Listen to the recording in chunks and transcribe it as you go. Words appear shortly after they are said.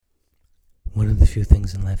One of the few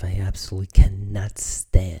things in life I absolutely cannot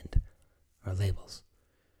stand are labels.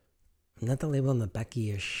 Not the label on the back of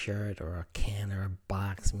your shirt or a can or a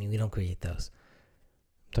box. I mean, we don't create those.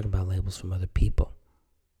 I'm talking about labels from other people.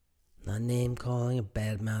 Not name calling or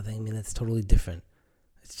bad mouthing. I mean, that's totally different.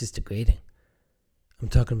 It's just degrading. I'm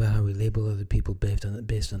talking about how we label other people based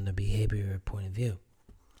on their behavior or point of view.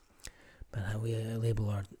 But how we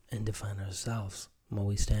label and define ourselves and what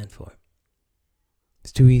we stand for.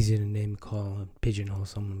 It's too easy to name call and pigeonhole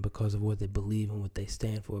someone because of what they believe and what they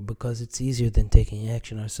stand for, because it's easier than taking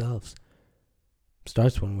action ourselves. It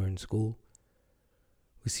starts when we're in school.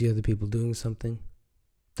 We see other people doing something.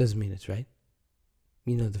 Doesn't mean it's right.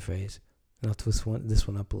 You know the phrase. And I'll twist this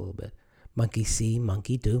one up a little bit. Monkey see,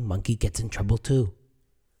 monkey do, monkey gets in trouble too.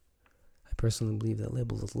 I personally believe that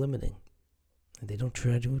label is limiting. And they don't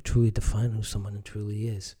try to truly define who someone truly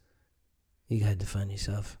is. You gotta define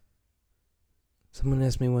yourself. Someone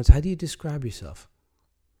asked me once, how do you describe yourself?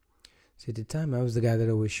 See, at the time, I was the guy that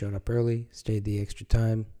always showed up early, stayed the extra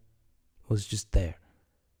time, was just there.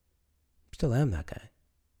 Still am that guy.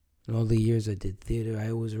 In all the years I did theater,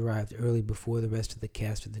 I always arrived early before the rest of the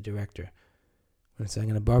cast or the director. When I sang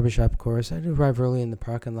in a barbershop chorus, I'd arrive early in the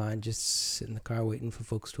parking lot and just sit in the car waiting for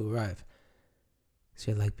folks to arrive.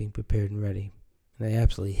 See, I like being prepared and ready. And I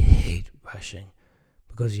absolutely hate rushing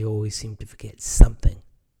because you always seem to forget something.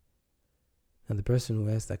 Now, the person who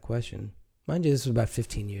asked that question, mind you, this was about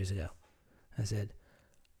 15 years ago. I said,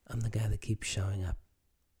 I'm the guy that keeps showing up.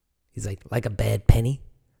 He's like a bad penny?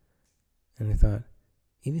 And I thought,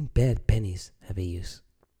 even bad pennies have a use.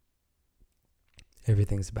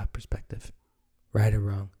 Everything's about perspective. Right or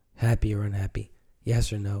wrong, happy or unhappy,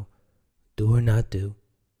 yes or no, do or not do,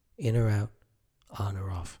 in or out, on or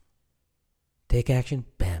off. Take action,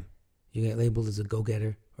 bam. You get labeled as a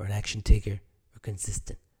go-getter or an action taker or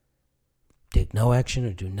consistent. Take no action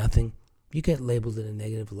or do nothing, you get labeled in a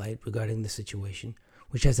negative light regarding the situation,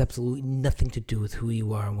 which has absolutely nothing to do with who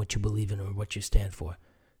you are and what you believe in or what you stand for.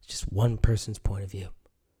 It's just one person's point of view.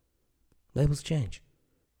 Labels change,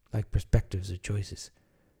 like perspectives or choices.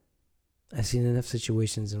 I've seen enough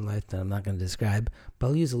situations in life that I'm not going to describe, but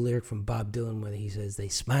I'll use a lyric from Bob Dylan where he says, they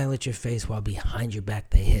smile at your face while behind your back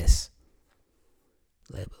they hiss.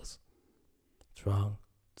 Labels. It's wrong.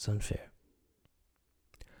 It's unfair.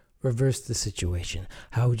 Reverse the situation.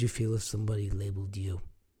 How would you feel if somebody labeled you,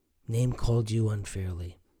 name called you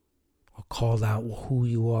unfairly, or called out who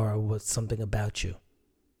you are or what something about you?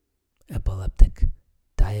 Epileptic,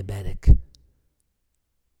 diabetic,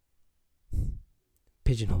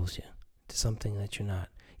 pigeonholes you to something that you're not.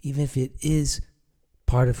 Even if it is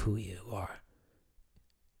part of who you are,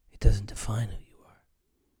 it doesn't define who you are.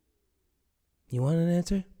 You want an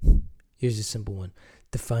answer? Here's a simple one.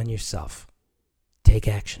 Define yourself. Take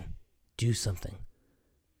action. Do something.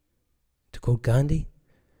 To quote Gandhi,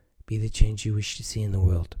 be the change you wish to see in the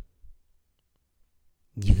world.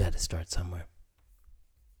 You got to start somewhere.